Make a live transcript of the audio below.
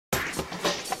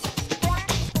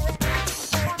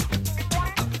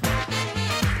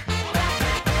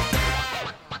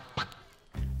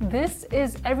This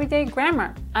is Everyday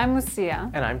Grammar. I'm Lucia.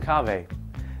 And I'm Kaveh.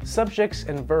 Subjects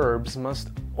and verbs must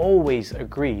always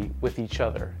agree with each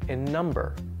other in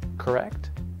number,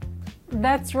 correct?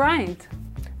 That's right.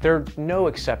 There are no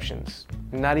exceptions,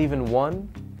 not even one?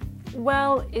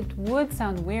 Well, it would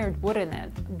sound weird, wouldn't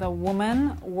it? The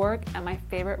woman work at my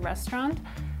favorite restaurant?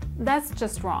 That's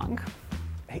just wrong.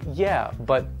 Yeah,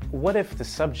 but what if the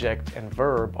subject and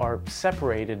verb are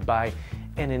separated by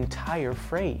an entire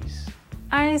phrase?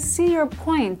 I see your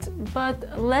point,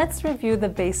 but let's review the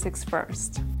basics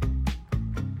first.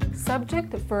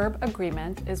 Subject-verb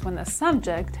agreement is when the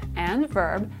subject and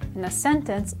verb in a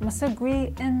sentence must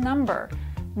agree in number,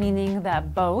 meaning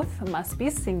that both must be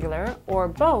singular or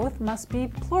both must be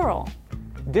plural.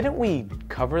 Didn't we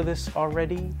cover this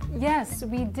already? Yes,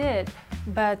 we did,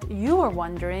 but you were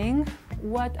wondering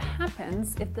what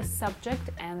happens if the subject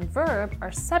and verb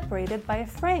are separated by a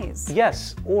phrase.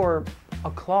 Yes, or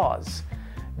a clause.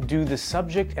 Do the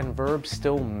subject and verb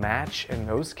still match in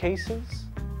those cases?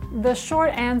 The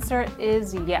short answer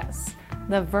is yes.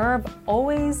 The verb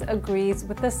always agrees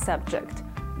with the subject,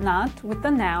 not with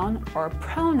the noun or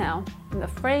pronoun in the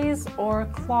phrase or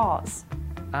clause.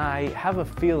 I have a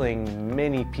feeling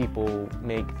many people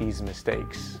make these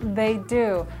mistakes. They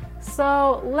do.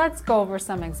 So let's go over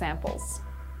some examples.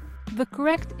 The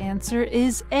correct answer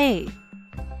is A.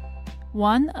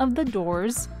 One of the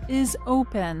doors is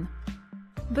open.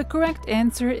 The correct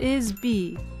answer is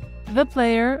B. The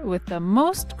player with the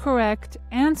most correct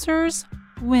answers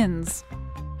wins.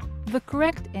 The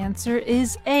correct answer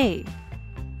is A.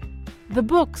 The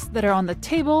books that are on the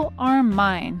table are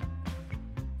mine.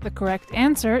 The correct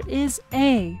answer is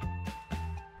A.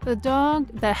 The dog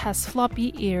that has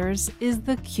floppy ears is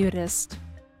the cutest.